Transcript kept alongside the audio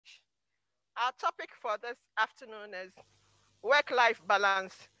Our topic for this afternoon is work-life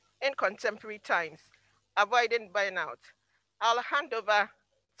balance in contemporary times, avoiding burnout. I'll hand over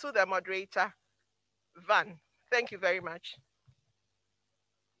to the moderator, Van. Thank you very much.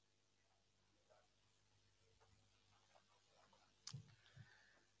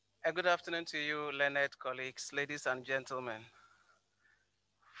 A good afternoon to you, learned colleagues, ladies and gentlemen.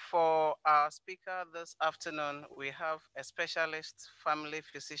 For our speaker this afternoon, we have a specialist family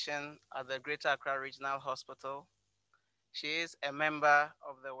physician at the Greater Accra Regional Hospital. She is a member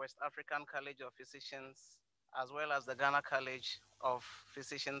of the West African College of Physicians, as well as the Ghana College of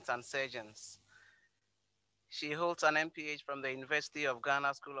Physicians and Surgeons. She holds an MPH from the University of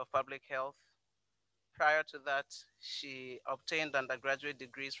Ghana School of Public Health. Prior to that, she obtained undergraduate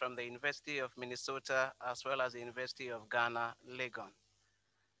degrees from the University of Minnesota as well as the University of Ghana, Legon.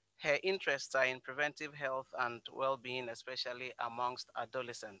 Her interests are in preventive health and well-being, especially amongst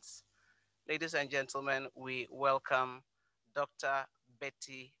adolescents. Ladies and gentlemen, we welcome Dr.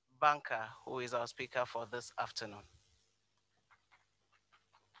 Betty Bankah, who is our speaker for this afternoon.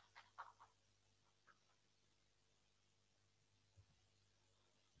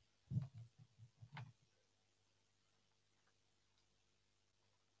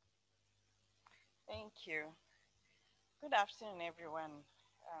 Thank you. Good afternoon, everyone.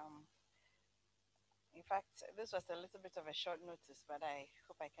 Um, in fact, this was a little bit of a short notice, but I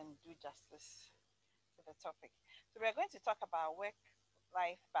hope I can do justice to the topic. So, we're going to talk about work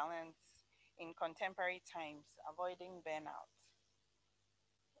life balance in contemporary times, avoiding burnout.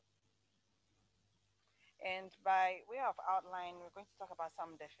 And by way of outline, we're going to talk about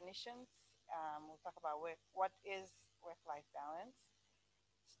some definitions. We'll talk about what is work life balance,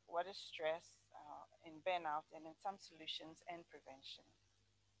 what is stress and burnout, and then some solutions and prevention.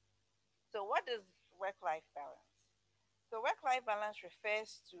 So, what is work life balance? So, work life balance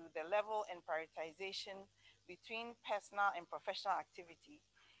refers to the level and prioritization between personal and professional activity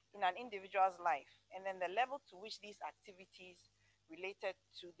in an individual's life, and then the level to which these activities related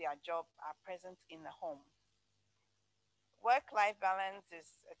to their job are present in the home. Work life balance is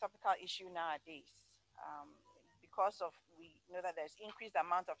a topical issue nowadays because of we know that there's increased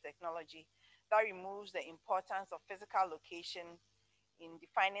amount of technology that removes the importance of physical location in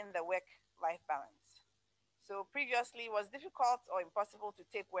defining the work life balance. So previously it was difficult or impossible to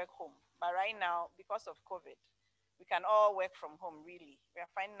take work home, but right now because of COVID, we can all work from home really. We are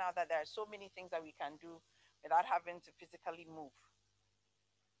finding out that there are so many things that we can do without having to physically move.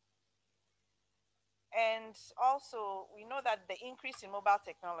 And also, we know that the increase in mobile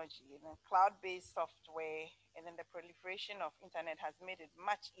technology, cloud-based software, and then the proliferation of internet has made it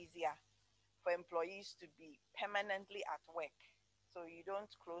much easier for employees to be permanently at work. So you don't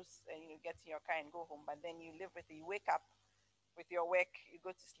close and you get in your car and go home, but then you live with it. You wake up with your work, you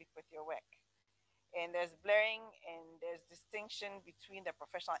go to sleep with your work. And there's blurring and there's distinction between the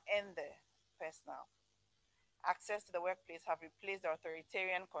professional and the personal. Access to the workplace have replaced the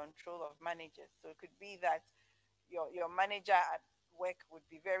authoritarian control of managers. So it could be that your manager at work would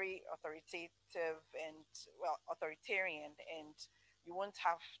be very authoritative and well authoritarian, and you won't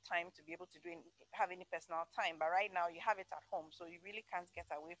have time to be able to have any personal time. But right now you have it at home, so you really can't get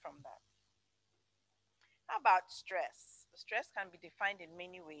away from that. How about stress? Stress can be defined in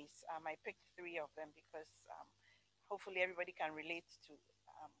many ways. I picked three of them because hopefully everybody can relate to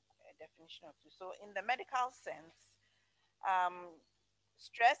a definition or two. So, in the medical sense, um,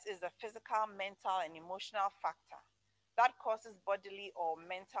 stress is a physical, mental, and emotional factor that causes bodily or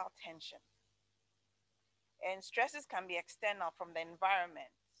mental tension. And stresses can be external from the environment,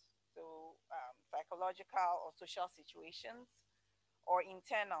 so psychological or social situations, or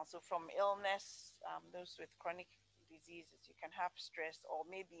internal, so from illness, those with chronic diseases, you can have stress, or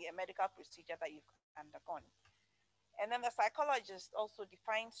maybe a medical procedure that you've undergone. And then the psychologist also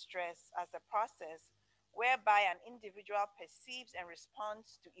defines stress as a process whereby an individual perceives and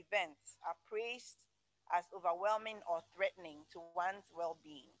responds to events appraised as overwhelming or threatening to one's well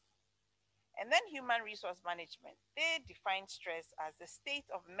being. And then human resource management, they define stress as the state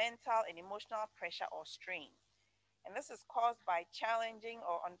of mental and emotional pressure or strain. And this is caused by challenging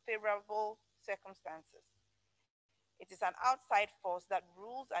or unfavorable circumstances. It is an outside force that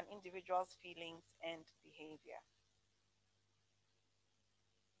rules an individual's feelings and behavior.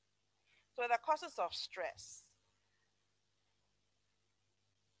 So, the causes of stress.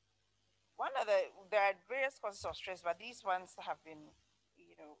 There are various causes of stress, but these ones have been,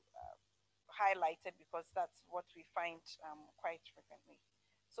 highlighted because that's what we find quite frequently.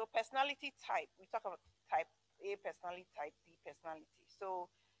 So, personality type, we talk about type A personality, type B personality.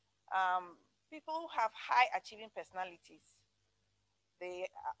 So, people who have high achieving personalities,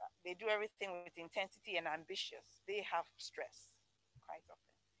 They do everything with intensity and ambitious. They have stress quite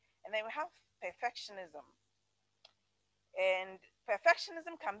often. And then we have perfectionism. And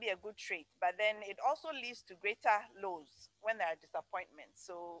perfectionism can be a good trait, but then it also leads to greater lows when there are disappointments.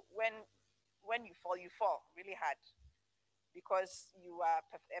 So when you fall really hard because you are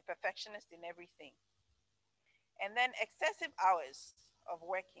a perfectionist in everything. And then excessive hours of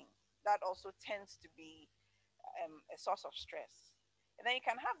working, that also tends to be a source of stress. And then you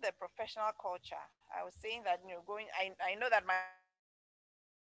can have the professional culture. I was saying that, I know that my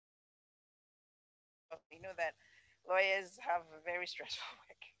you know that lawyers have a very stressful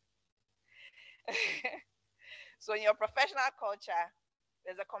work. So in your professional culture,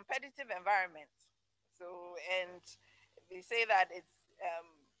 there's a competitive environment. So, and they say that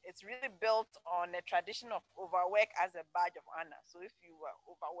it's really built on a tradition of overwork as a badge of honor. So if you are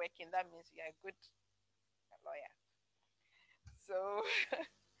overworking, that means you're a good lawyer. So,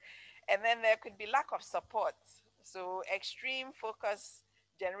 and then there could be lack of support. So extreme focus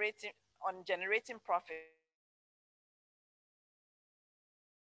generating profit.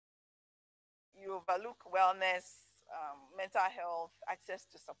 You overlook wellness, mental health, access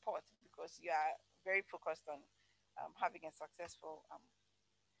to support because you are very focused on having a successful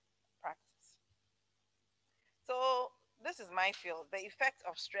practice. So this is my field, the effect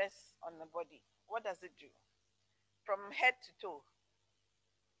of stress on the body. What does it do? From head to toe.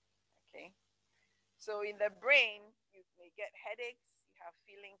 Okay. So in the brain, you may get headaches, you have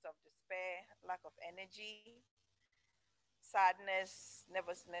feelings of despair, lack of energy, sadness,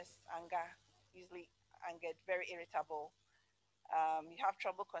 nervousness, anger, easily angered, very irritable. You have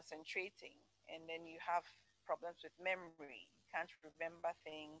trouble concentrating, and then you have problems with memory. You can't remember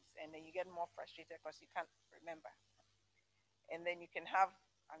things, and then you get more frustrated because you can't remember. And then you can have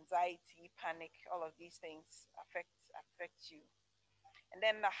anxiety, panic, all of these things affect you. And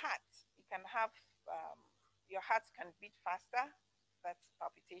then the heart, you can have your heart can beat faster. That's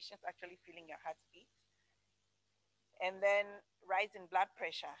palpitations, actually feeling your heart beat. And then rise in blood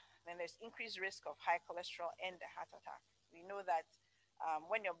pressure. Then there's increased risk of high cholesterol and a heart attack. We know that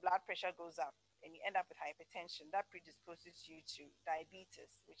when your blood pressure goes up and you end up with hypertension, that predisposes you to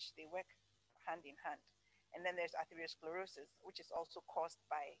diabetes, which they work hand in hand. And then there's atherosclerosis, which is also caused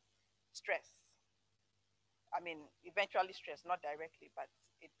by stress. I mean, eventually stress, not directly, but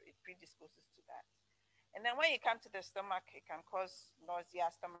it predisposes to that. And then when you come to the stomach, it can cause nausea,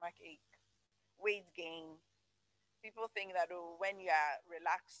 stomach ache, weight gain. People think that, oh, when you are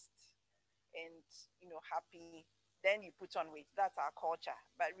relaxed and happy, then you put on weight. That's our culture.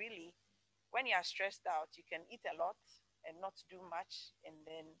 But really, when you are stressed out, you can eat a lot and not do much, and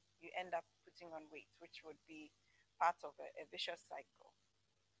then you end up putting on weight, which would be part of a vicious cycle.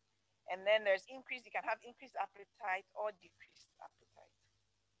 And then there's increased, you can have increased appetite or decreased appetite.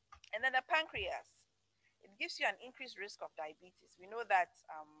 And then the pancreas, it gives you an increased risk of diabetes. We know that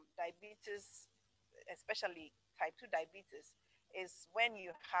diabetes, especially type 2 diabetes, is when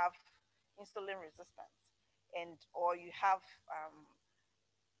you have insulin resistance and or you have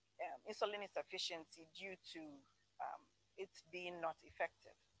insulin insufficiency due to it being not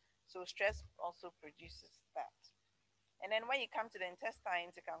effective. So stress also produces that. And then when you come to the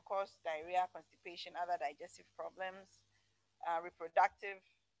intestines, it can cause diarrhea, constipation, other digestive problems, reproductive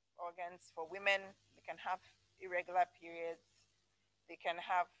organs. For women, they can have irregular periods. They can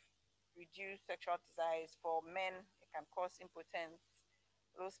have reduced sexual desires. For men, it can cause impotence,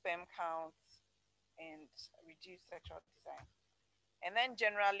 low sperm counts, and reduced sexual desire. And then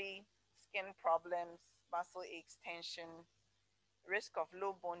generally, skin problems, muscle aches, tension, risk of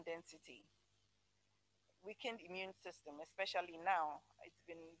low bone density, weakened immune system, especially now. It's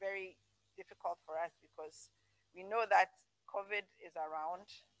been very difficult for us because we know that COVID is around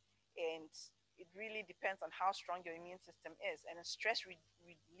and it really depends on how strong your immune system is. And stress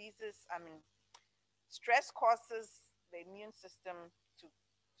releases, stress causes the immune system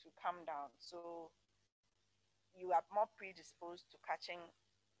to come down. So you are more predisposed to catching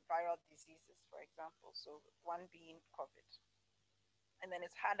viral diseases, for example. So one being COVID. And then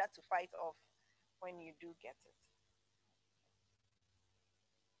it's harder to fight off when you do get it.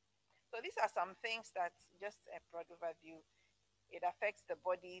 So these are some things that just a broad overview. It affects the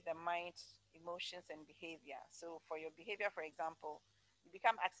body, the mind, emotions, and behavior. So for your behavior, for example, you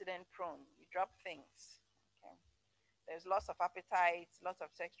become accident prone. You drop things. Okay. There's loss of appetite, loss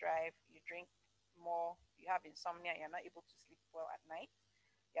of sex drive. You drink more. You have insomnia. You're not able to sleep well at night.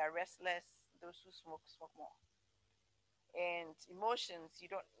 You're restless. Those who smoke more. And emotions,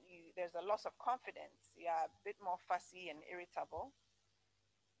 there's a loss of confidence. You're a bit more fussy and irritable.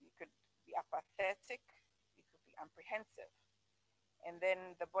 You could be apathetic. You could be apprehensive. And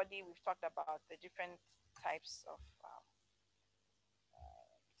then the body, we've talked about the different types of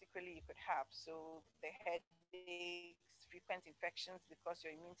sequelae you could have. So the headaches, frequent infections because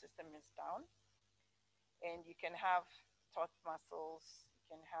your immune system is down, and you can have taut muscles,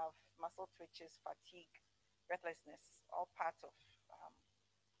 you can have muscle twitches, fatigue, breathlessness, all part of um,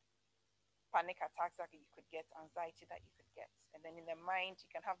 panic attacks that you could get, anxiety that you could get. And then in the mind,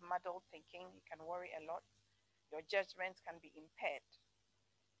 you can have muddled thinking, you can worry a lot, your judgment can be impaired,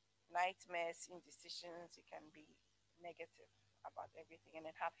 nightmares, indecisions, you can be negative about everything, and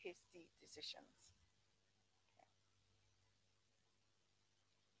then have hasty decisions.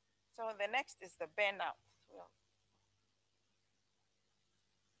 So the next is the burnout. Well,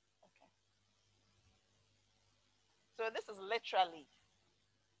 okay. So this is literally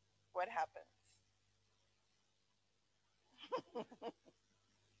what happens.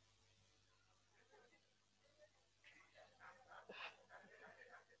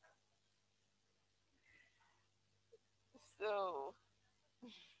 So,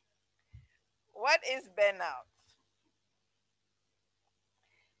 what is burnout?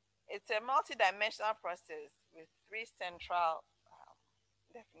 It's a multidimensional process with three central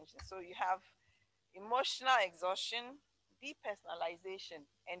definitions. So you have emotional exhaustion, depersonalization,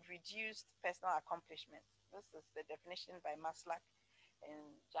 and reduced personal accomplishment. This is the definition by Maslach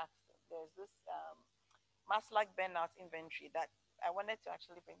and Jackson. There's this Maslach burnout inventory that I wanted to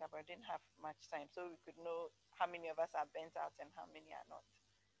actually bring up, but I didn't have much time, so we could know how many of us are burnt out and how many are not.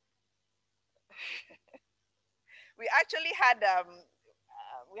 We actually had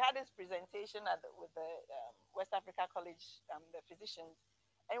we had this presentation with the West Africa College, the physicians,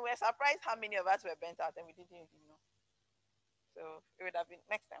 and we were surprised how many of us were burnt out and we didn't even know. So it would have been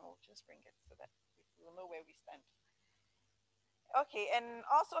next time we'll just bring it so that we will know where we stand. Okay, and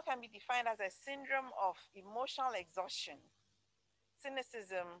also can be defined as a syndrome of emotional exhaustion,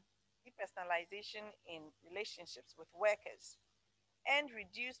 cynicism, depersonalization in relationships with workers, and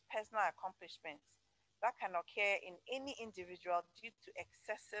reduced personal accomplishments that can occur in any individual due to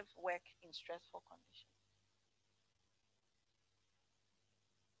excessive work in stressful conditions.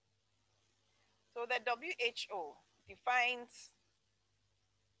 So the WHO defines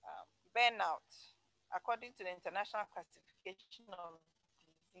burnout according to the International Classification of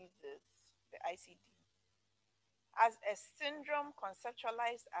Diseases, the ICD, as a syndrome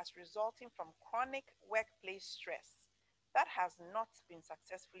conceptualized as resulting from chronic workplace stress that has not been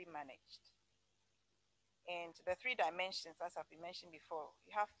successfully managed. And the three dimensions, as I've been mentioned before,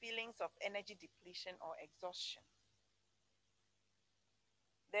 you have feelings of energy depletion or exhaustion.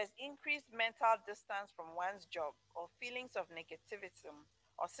 There's increased mental distance from one's job or feelings of negativism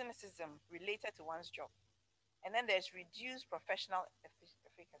or cynicism related to one's job. And then there's reduced professional efficacy.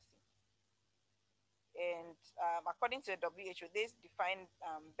 And according to the WHO, they define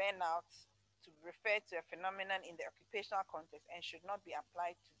burnout to refer to a phenomenon in the occupational context and should not be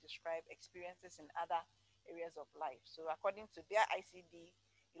applied to describe experiences in other areas of life. So according to their ICD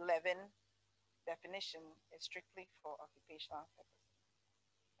 11 definition, is strictly for occupational purposes.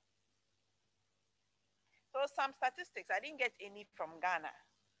 So some statistics, I didn't get any from Ghana.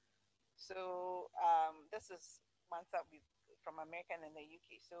 So this is ones that we from America and the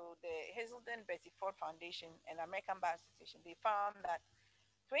UK. So the Hazelden Betty Ford Foundation and American Bar Association, they found that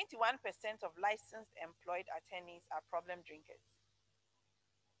 21% of licensed employed attorneys are problem drinkers.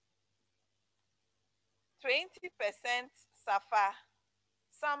 20% suffer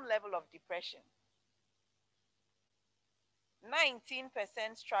some level of depression. 19%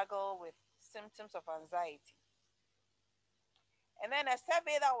 struggle with symptoms of anxiety. And then a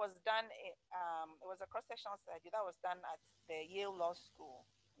survey that was done, it was a cross-sectional study that was done at the Yale Law School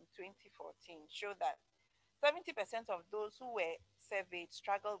in 2014, showed that 70% of those who were surveyed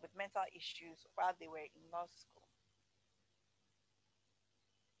struggled with mental issues while they were in law school.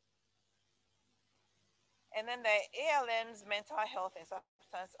 And then the ALM's mental health and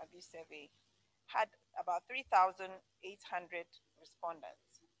substance abuse survey had about 3,800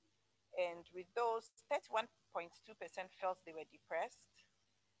 respondents. And with those, 31.2% felt they were depressed,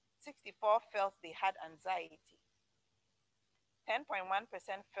 64 felt they had anxiety, 10.1%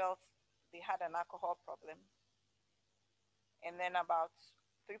 felt they had an alcohol problem, and then about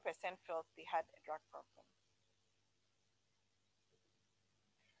 3% felt they had a drug problem.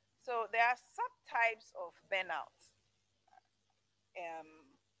 So there are subtypes of burnout. Um,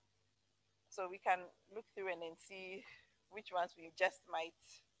 so we can look through and then see which ones we just might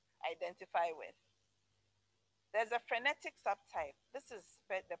identify with. There's a frenetic subtype. This is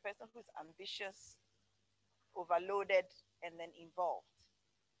the person who's ambitious, overloaded, and then involved.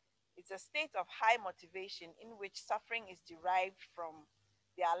 It's a state of high motivation in which suffering is derived from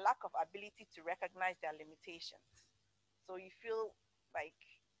their lack of ability to recognize their limitations. So you feel like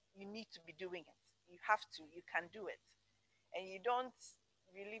you need to be doing it. You have to, you can do it. And you don't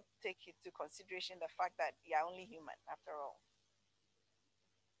really take into consideration the fact that you're only human after all.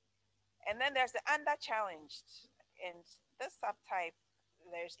 And then there's the under challenged. And this subtype,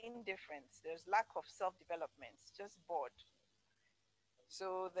 there's indifference, there's lack of self development, just bored.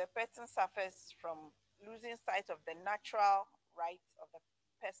 So the person suffers from losing sight of the natural rights of the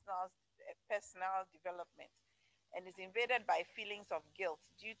personal development and is invaded by feelings of guilt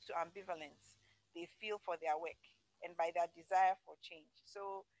due to ambivalence they feel for their work and by their desire for change.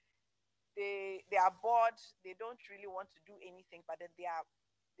 So they are bored, they don't really want to do anything, but then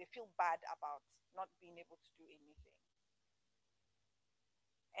they feel bad about not being able to do anything.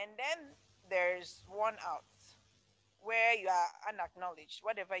 And then there's worn out, where you are unacknowledged.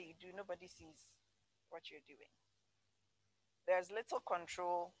 Whatever you do, nobody sees what you're doing. There's little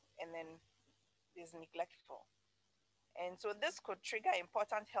control, and then there's neglectful. And so this could trigger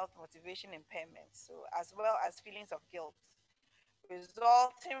important health motivation impairments, so as well as feelings of guilt,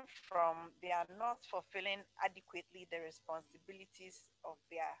 resulting from they are not fulfilling adequately the responsibilities of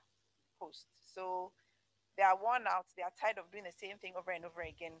their host. So they are worn out, they are tired of doing the same thing over and over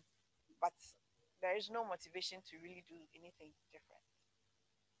again, but there is no motivation to really do anything different.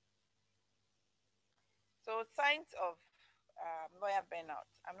 So signs of lawyer burnout.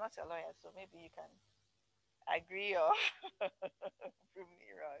 I'm not a lawyer, so maybe you can agree or prove me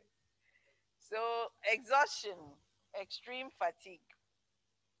wrong. So exhaustion, extreme fatigue.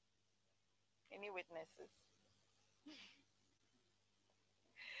 Any witnesses?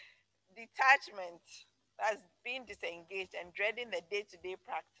 Detachment, that's being disengaged and dreading the day-to-day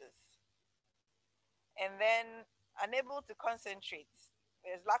practice. And then unable to concentrate.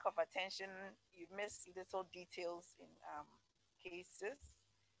 There's lack of attention. You miss little details in cases.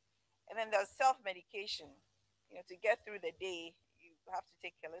 And then there's self-medication. To get through the day, you have to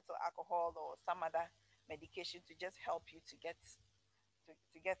take a little alcohol or some other medication to just help you to get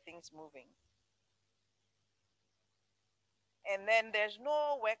things moving. And then there's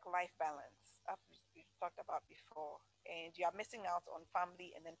no work-life balance, as we talked about before, and you are missing out on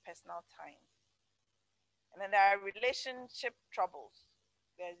family and then personal time. And then there are relationship troubles.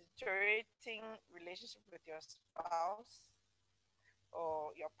 There's deteriorating relationship with your spouse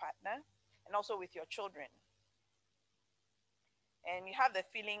or your partner, and also with your children. And you have the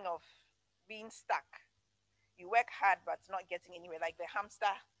feeling of being stuck. You work hard but not getting anywhere, like the hamster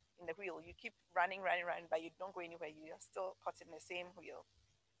in the wheel. You keep running, running, running, but you don't go anywhere. You are still caught in the same wheel.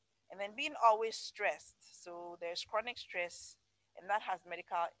 And then being always stressed. So there's chronic stress, and that has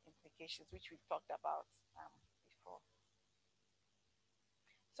medical implications, which we've talked about before.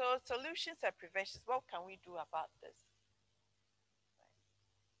 So solutions and preventions. What can we do about this?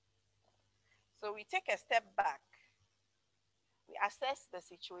 So we take a step back. We assess the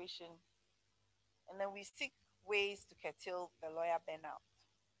situation, and then we seek ways to curtail the lawyer burnout.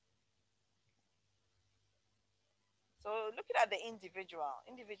 So looking at the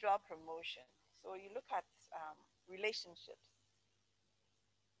individual promotion. So you look at relationships.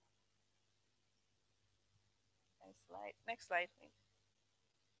 Next slide, please.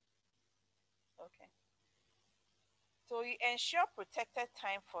 Okay. So you ensure protected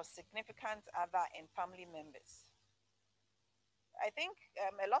time for significant other and family members. I think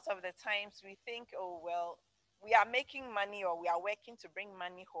a lot of the times we think, oh, well, we are making money or we are working to bring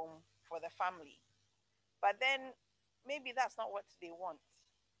money home for the family. But then maybe that's not what they want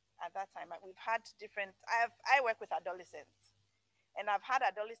at that time. We've had different, I work with adolescents, and I've had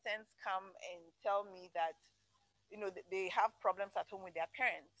adolescents come and tell me that, they have problems at home with their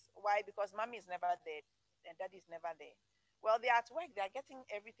parents. Why? Because mommy is never there and daddy is never there. Well, they're at work, they're getting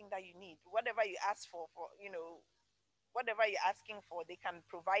everything that you need. Whatever you ask for, whatever you're asking for, they can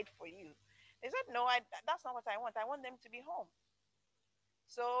provide for you. They said, no, that's not what I want. I want them to be home.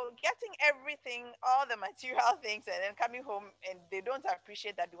 So getting everything, all the material things, and then coming home and they don't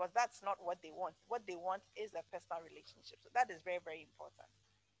appreciate that because that's not what they want. What they want is a personal relationship. So that is very, very important.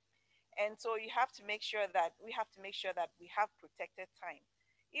 And so you have to make sure that we have to make sure that we have protected time.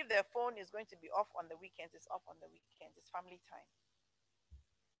 If the phone is going to be off on the weekends, it's off on the weekends. It's family time.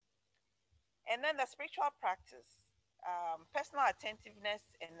 And then the spiritual practice, personal attentiveness,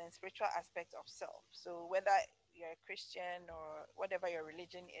 and then spiritual aspect of self. So whether you're a Christian or whatever your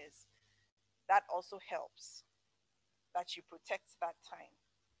religion is, that also helps that you protect that time.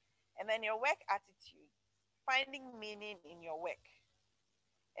 And then your work attitude, finding meaning in your work,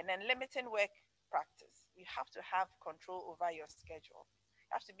 and then limiting work practice. You have to have control over your schedule.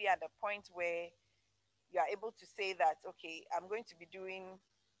 You have to be at the point where you are able to say that, okay, I'm going to be doing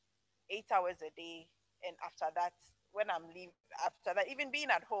 8 hours a day, and after that, when I'm leave, after that, even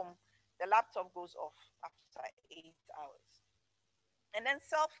being at home, the laptop goes off after 8 hours. And then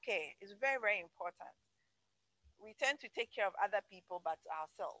self-care is very, very important. We tend to take care of other people but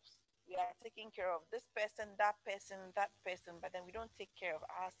ourselves. We are taking care of this person, that person, that person, but then we don't take care of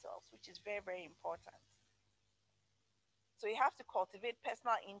ourselves, which is very, very important. So you have to cultivate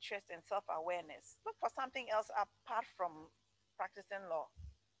personal interest and self-awareness. Look for something else apart from practicing law.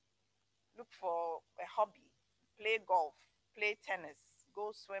 Look for a hobby. Play golf, play tennis, go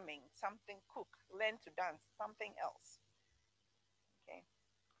swimming, something, cook, learn to dance, something else. Okay.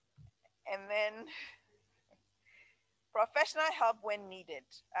 And then professional help when needed.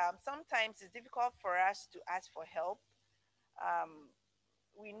 Sometimes it's difficult for us to ask for help. Um,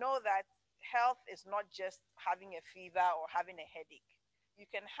 we know that health is not just having a fever or having a headache. You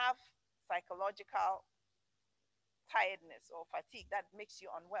can have psychological tiredness or fatigue that makes you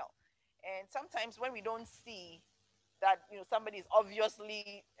unwell. And sometimes when we don't see that, somebody is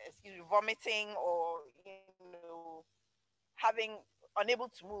obviously, excuse me, vomiting or having unable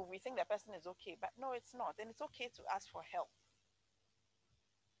to move, we think that person is okay, but no, it's not. And it's okay to ask for help.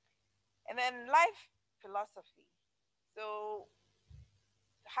 And then life philosophy. So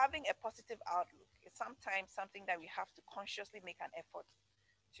having a positive outlook is sometimes something that we have to consciously make an effort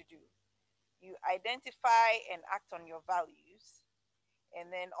to do. You identify and act on your values,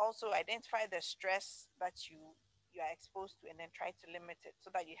 and then also identify the stress that you are exposed to, and then try to limit it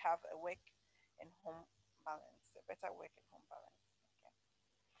so that you have a work and home balance, a better work and home balance. Okay.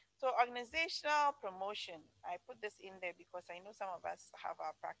 So organizational promotion, I put this in there because I know some of us have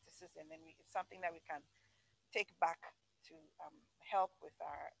our practices, and then it's something that we can take back to help with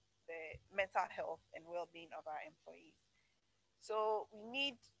the mental health and well-being of our employees. So we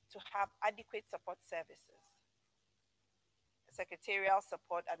need to have adequate support services, secretarial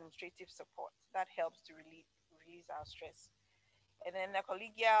support, administrative support that helps to release our stress. And then a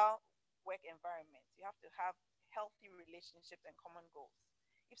collegial work environment. You have to have healthy relationships and common goals.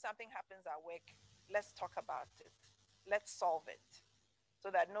 If something happens at work, let's talk about it. Let's solve it so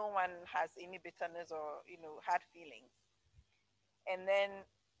that no one has any bitterness or hard feelings. And then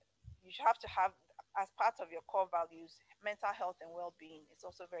you have to have, as part of your core values, mental health and well-being is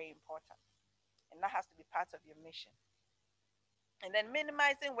also very important, and that has to be part of your mission. And then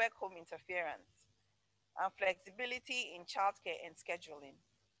minimizing work home interference and flexibility in childcare and scheduling.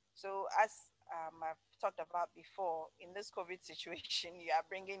 So as I've talked about before, in this COVID situation, you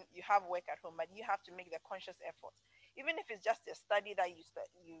have work at home, but you have to make the conscious effort, even if it's just a study that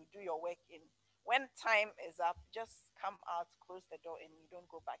you do your work in. When time is up, just come out, close the door, and you don't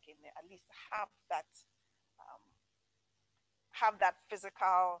go back in there. At least um, have that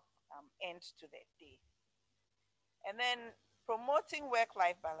physical end to the day. And then promoting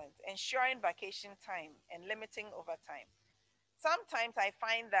work-life balance, ensuring vacation time, and limiting overtime. Sometimes I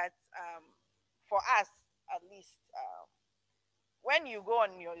find that for us, at least, when you go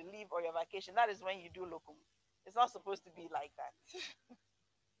on your leave or your vacation, that is when you do locum. It's not supposed to be like that.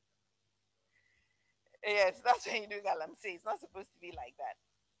 Yes, that's when you do galamsey. It's not supposed to be like that.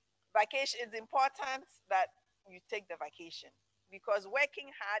 Vacation is important that you take the vacation, because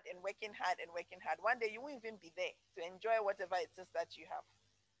working hard and working hard and working hard, one day you won't even be there to enjoy whatever it is that you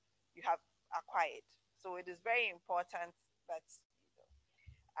have acquired. So it is very important that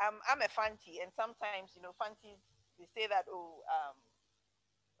I'm a fanti, and sometimes fantis, they say that, oh,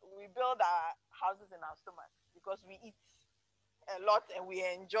 we build our houses in our stomach because we eat a lot and we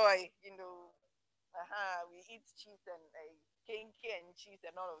enjoy, we eat cheese and kinky and cheese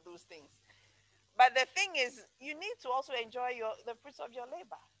and all of those things. But the thing is, you need to also enjoy the fruits of your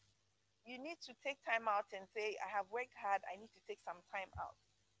labor. You need to take time out and say, I have worked hard, I need to take some time out.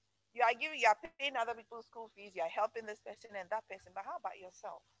 You are paying other people's school fees, you are helping this person and that person, but how about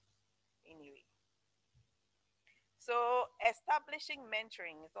yourself? Anyway. So establishing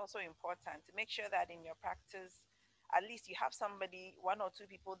mentoring is also important to make sure that in your practice, at least you have somebody, one or two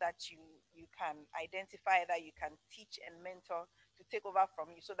people that you can identify, that you can teach and mentor to take over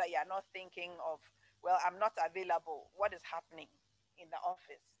from you, so that you are not thinking of, well, I'm not available. What is happening in the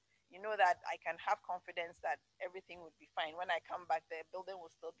office? You know that I can have confidence that everything would be fine. When I come back, the building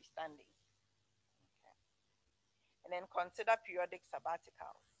will still be standing. Okay. And then consider periodic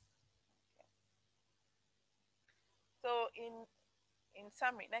sabbaticals. Okay. So in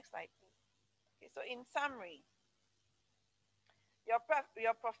summary, next slide, please. Okay, so in summary, your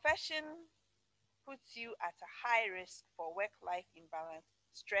profession puts you at a high risk for work-life imbalance,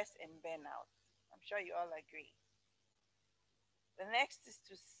 stress, and burnout. I'm sure you all agree. The next is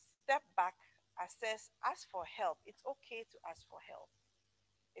to step back, assess, ask for help. It's okay to ask for help.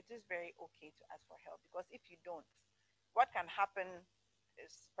 It is very okay to ask for help, because if you don't, what can happen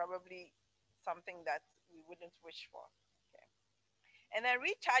is probably something that we wouldn't wish for. Okay. And then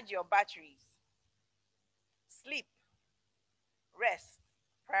recharge your batteries. Sleep, rest,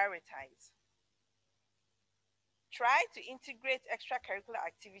 prioritize. Try to integrate extracurricular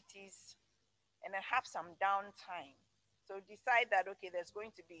activities and then have some downtime. So decide that, okay, there's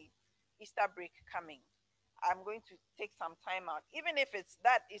going to be Easter break coming. I'm going to take some time out. Even if it's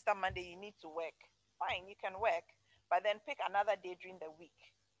that Easter Monday you need to work, fine, you can work, but then pick another day during the week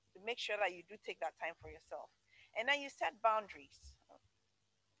to make sure that you do take that time for yourself. And then you set boundaries.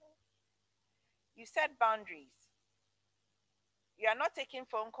 You set boundaries. You are not taking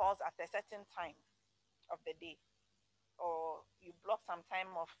phone calls at a certain time of the day, or you block some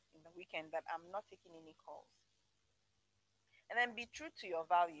time off in the weekend that I'm not taking any calls. And then be true to your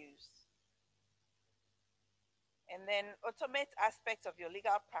values. And then automate aspects of your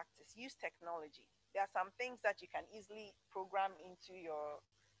legal practice. Use technology. There are some things that you can easily program into your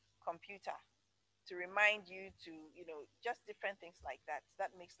computer to remind you to, just different things like that.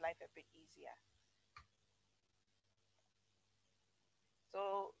 That makes life a bit easier.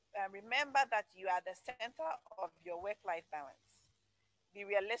 So remember that you are the center of your work life balance. Be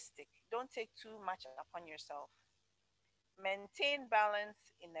realistic. Don't take too much upon yourself. Maintain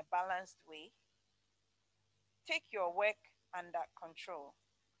balance in a balanced way. Take your work under control.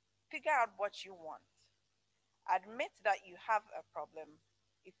 Figure out what you want. Admit that you have a problem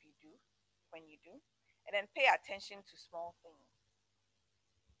if you do, when you do, and then pay attention to small things.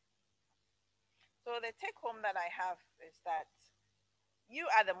 So, the take home that I have is that you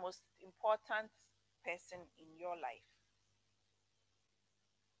are the most important person in your life.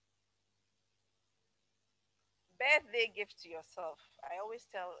 Birthday gift to yourself. I always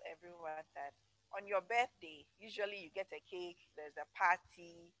tell everyone that on your birthday, usually you get a cake, there's a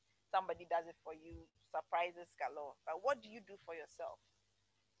party, somebody does it for you, surprises galore. But what do you do for yourself?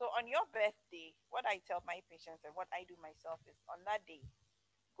 So on your birthday, what I tell my patients and what I do myself is on that day,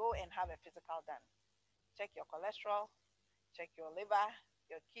 go and have a physical done. Check your cholesterol, check your liver,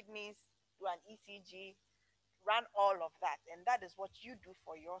 your kidneys, do an ECG, run all of that. And that is what you do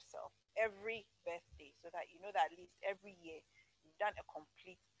for yourself every birthday, so that you know that at least every year you've done a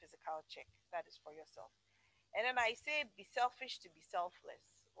complete physical check. That is for yourself. And then I say, be selfish to be selfless.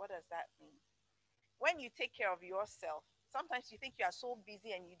 What does that mean? When you take care of yourself, sometimes you think you are so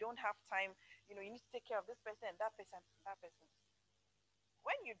busy and you don't have time. You need to take care of this person and that person and that person.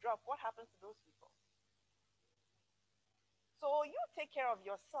 When you drop, what happens to those people? So you take care of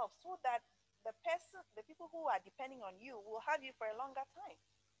yourself so that the people who are depending on you will have you for a longer time.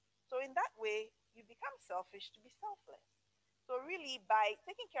 So in that way, you become selfish to be selfless. So really, by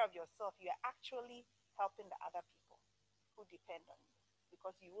taking care of yourself, you are actually helping the other people who depend on you,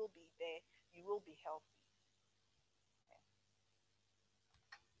 because you will be there, you will be healthy. Yeah.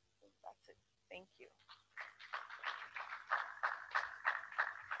 So that's it. Thank you.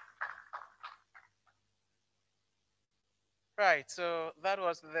 Right, so that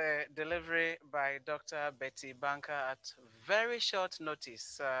was the delivery by Dr. Betty Bankah at very short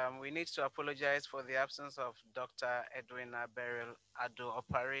notice. We need to apologize for the absence of Dr. Edwina Beryl Ado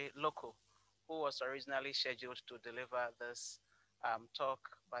Opari Loco, who was originally scheduled to deliver this talk,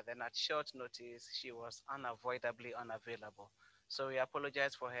 but then at short notice, she was unavoidably unavailable. So we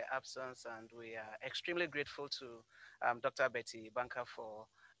apologize for her absence, and we are extremely grateful to Dr. Betty Bankah for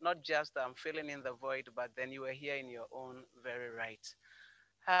not just filling in the void, but then you were here in your own very right.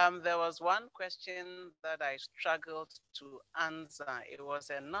 There was one question that I struggled to answer. It was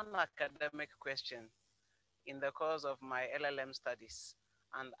a non-academic question in the course of my LLM studies.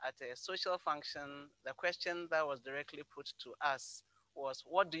 And at a social function, the question that was directly put to us was,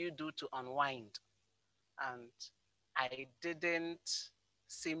 what do you do to unwind? And I didn't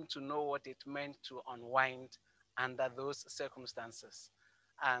seem to know what it meant to unwind under those circumstances.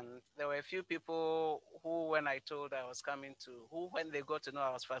 And there were a few people who, when I told I was coming to, who, when they got to know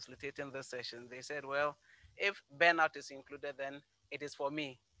I was facilitating this session, they said, well, if burnout is included, then it is for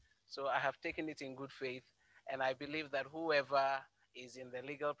me. So I have taken it in good faith. And I believe that whoever is in the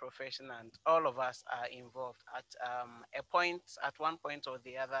legal profession and all of us are involved at a point, at one point or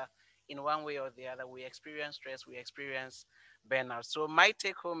the other, in one way or the other, we experience stress, we experience burnout. So my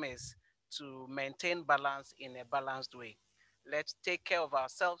take home is to maintain balance in a balanced way. Let's take care of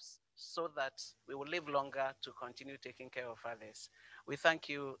ourselves so that we will live longer to continue taking care of others. We thank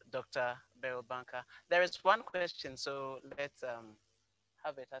you, Dr. Beryl Bankah. There is one question, so let's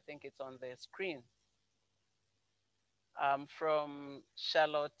have it. I think it's on the screen. From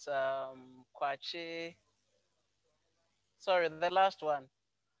Charlotte Kwache. Sorry, the last one.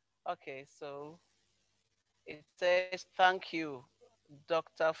 Okay, so it says, thank you,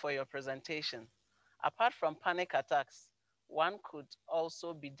 doctor, for your presentation. Apart from panic attacks, one could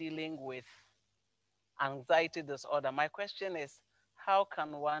also be dealing with anxiety disorder. My question is, how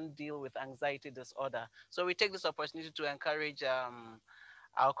can one deal with anxiety disorder? So we take this opportunity to encourage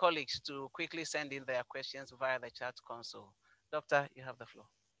our colleagues to quickly send in their questions via the chat console. Doctor, you have the floor.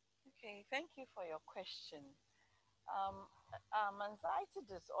 Okay, thank you for your question. Um, Anxiety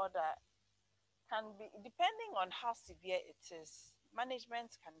disorder can be, depending on how severe it is,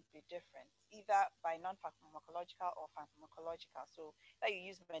 management can be different, either by non-pharmacological or pharmacological. So that you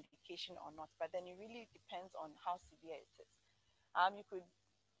use medication or not, but then it really depends on how severe it is. You could,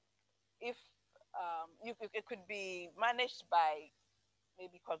 if it could be managed by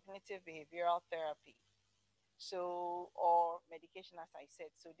maybe cognitive behavioral therapy. So, or medication, as I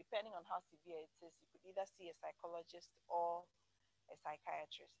said. So, depending on how severe it is, you could either see a psychologist or a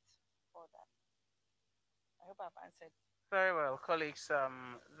psychiatrist for that. I hope I've answered. Very well, colleagues.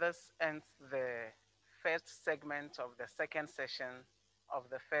 This ends the first segment of the second session of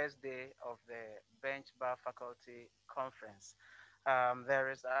the first day of the Bench Bar Faculty Conference.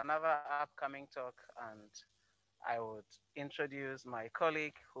 There is another upcoming talk, and I would introduce my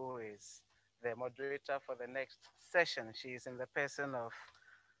colleague who is the moderator for the next session. She is in the person of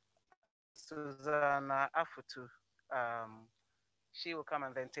Susanna Afutu. She will come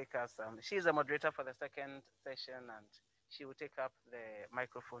and then take us. She is a moderator for the second session, and she will take up the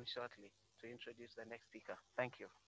microphone shortly to introduce the next speaker. Thank you.